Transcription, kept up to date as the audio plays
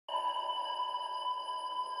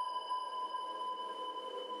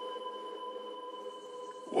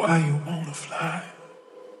Why you wanna fly?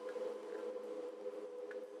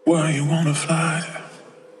 Why you wanna fly?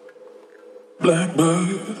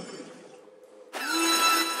 Blackbird,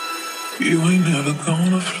 you ain't never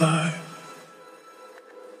gonna fly.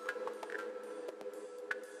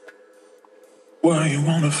 Why you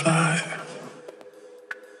wanna fly?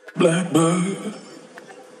 Blackbird,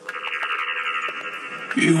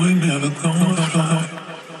 you ain't never gonna fly.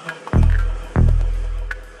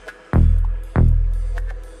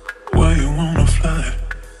 Why you wanna fly?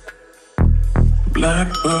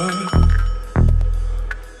 Blackbird,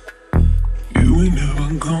 you ain't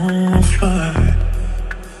never gonna fly.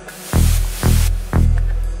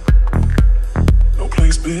 No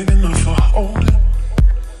place big enough for holding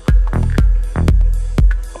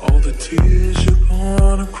all the tears you're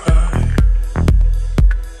gonna cry.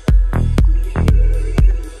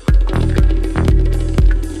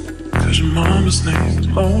 Cause your mama's name's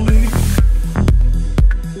lonely,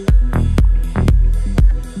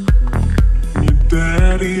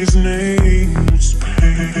 daddy's name's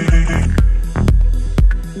Pain,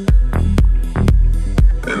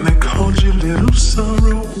 and they called you Little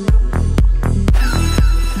Sorrow,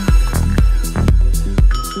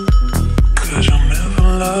 cause you'll never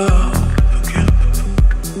love again.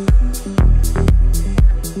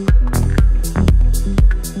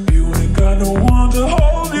 You ain't got no one to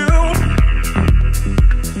hold you.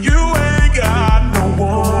 You ain't got no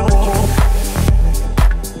one.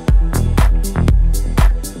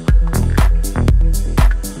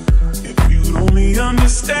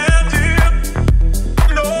 Understand it.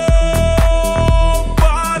 Nobody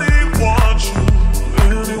wants you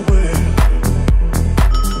anyway.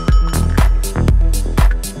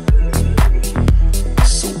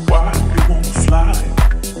 So why you wanna fly,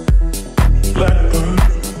 Blackbird?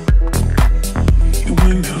 You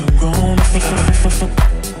ain't never gonna fly.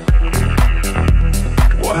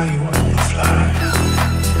 Why you wanna fly?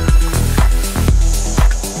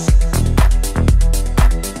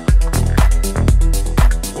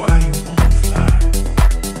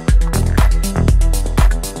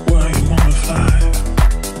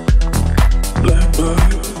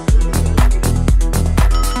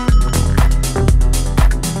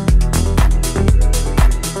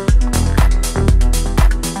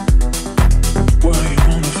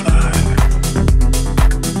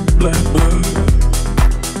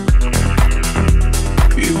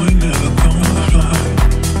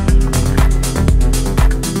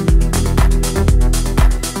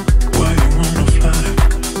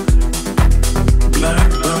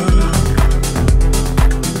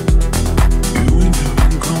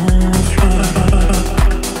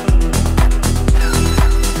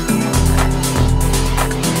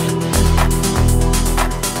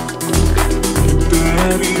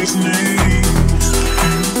 His name's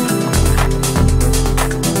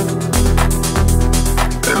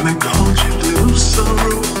and they called you Little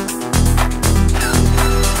Sorrow,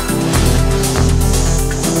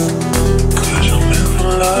 cause you'll never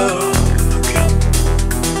love again.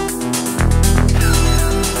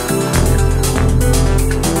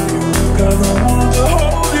 You ain't got no one to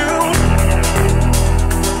hold you.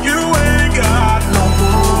 You ain't got no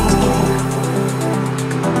one.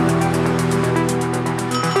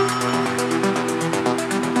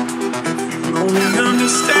 Only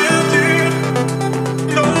understand it.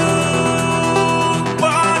 Nobody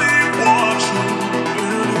wants you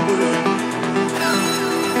anyway.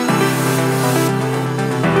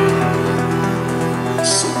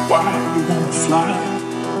 So why you wanna fly,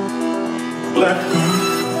 Blackbird?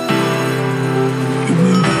 You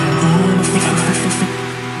ain't never gonna fly.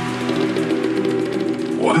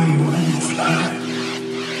 Why you wanna fly,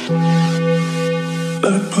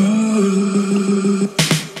 Blackbird?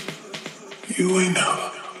 You ain't never